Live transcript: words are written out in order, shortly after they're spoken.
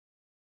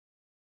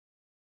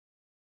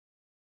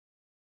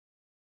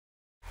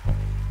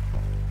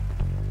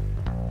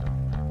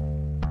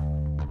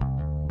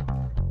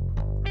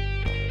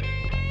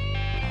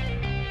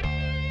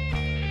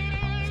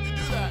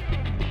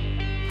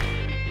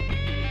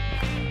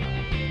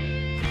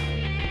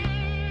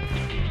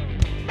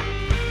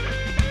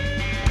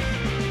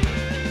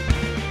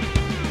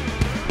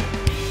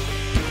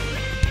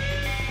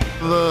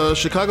The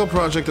Chicago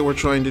project that we're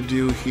trying to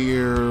do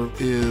here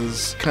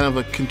is kind of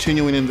a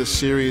continuing in the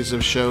series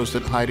of shows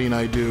that Heidi and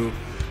I do.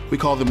 We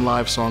call them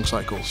live song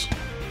cycles.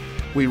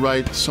 We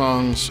write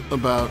songs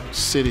about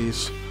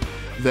cities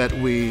that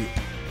we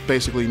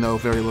basically know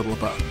very little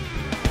about.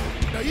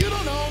 Now you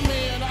don't know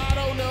me and I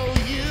don't know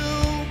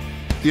you.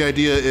 The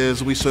idea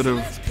is we sort of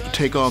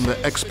take on the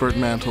expert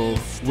mantle.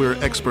 We're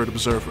expert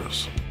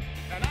observers.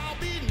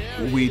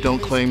 We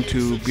don't claim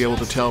to be able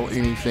to tell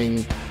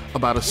anything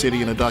about a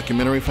city in a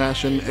documentary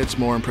fashion. It's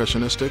more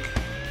impressionistic.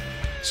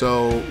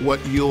 So what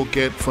you'll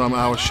get from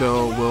our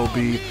show will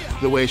be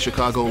the way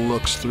Chicago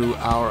looks through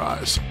our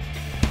eyes.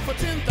 For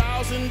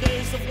 10,000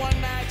 days of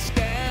one-night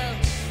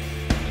stands.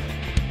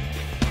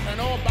 And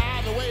oh,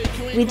 by the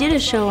way, we did a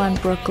show on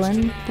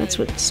Brooklyn. That's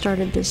what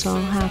started this all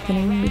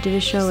happening. We did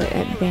a show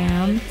at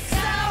BAM.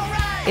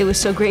 It was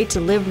so great to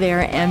live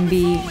there and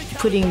be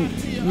putting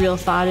real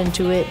thought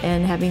into it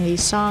and having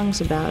these songs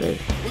about it.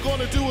 We're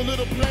gonna do a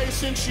little play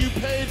since you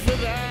paid for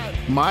that.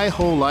 My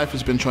whole life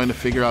has been trying to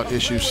figure out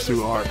issues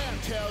through art,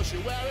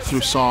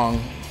 through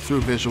song,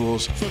 through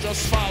visuals. So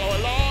just follow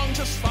along,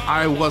 just follow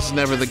I was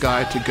never the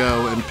guy to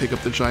go and pick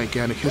up the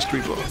gigantic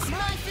history book,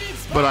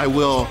 but I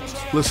will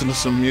listen to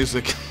some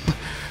music,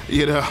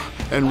 you know,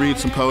 and read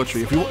some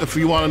poetry. If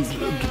you want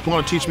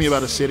to teach me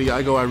about a city, I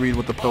read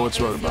what the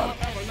poets wrote about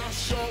it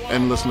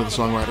and listen to the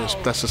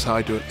songwriters. That's just how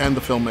I do it, and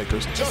the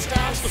filmmakers. Just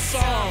ask the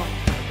song.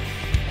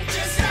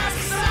 Just ask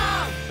the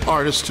song.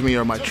 Artists to me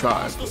are my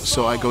tribe,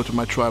 so I go to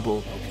my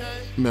tribal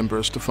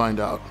members to find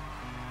out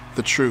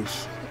the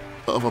truth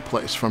of a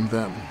place from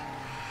them.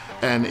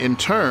 And in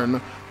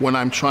turn, when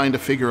I'm trying to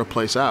figure a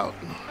place out,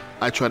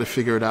 I try to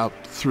figure it out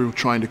through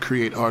trying to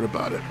create art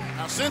about it.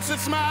 Now since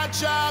it's my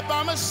job,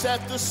 I'ma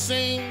set the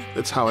scene.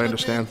 That's how I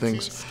understand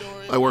things.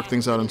 I work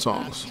things out in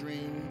songs.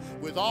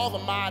 With all the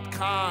mod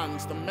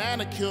cons, the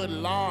manicured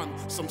lawn,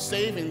 some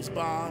savings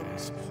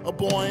bonds, a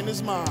boy and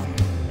his mom.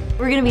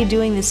 We're going to be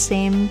doing the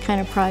same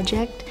kind of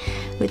project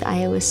with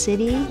Iowa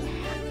City,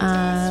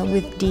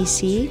 with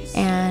DC,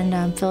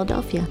 and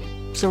Philadelphia.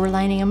 So we're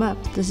lining them up.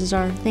 This is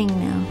our thing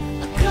now.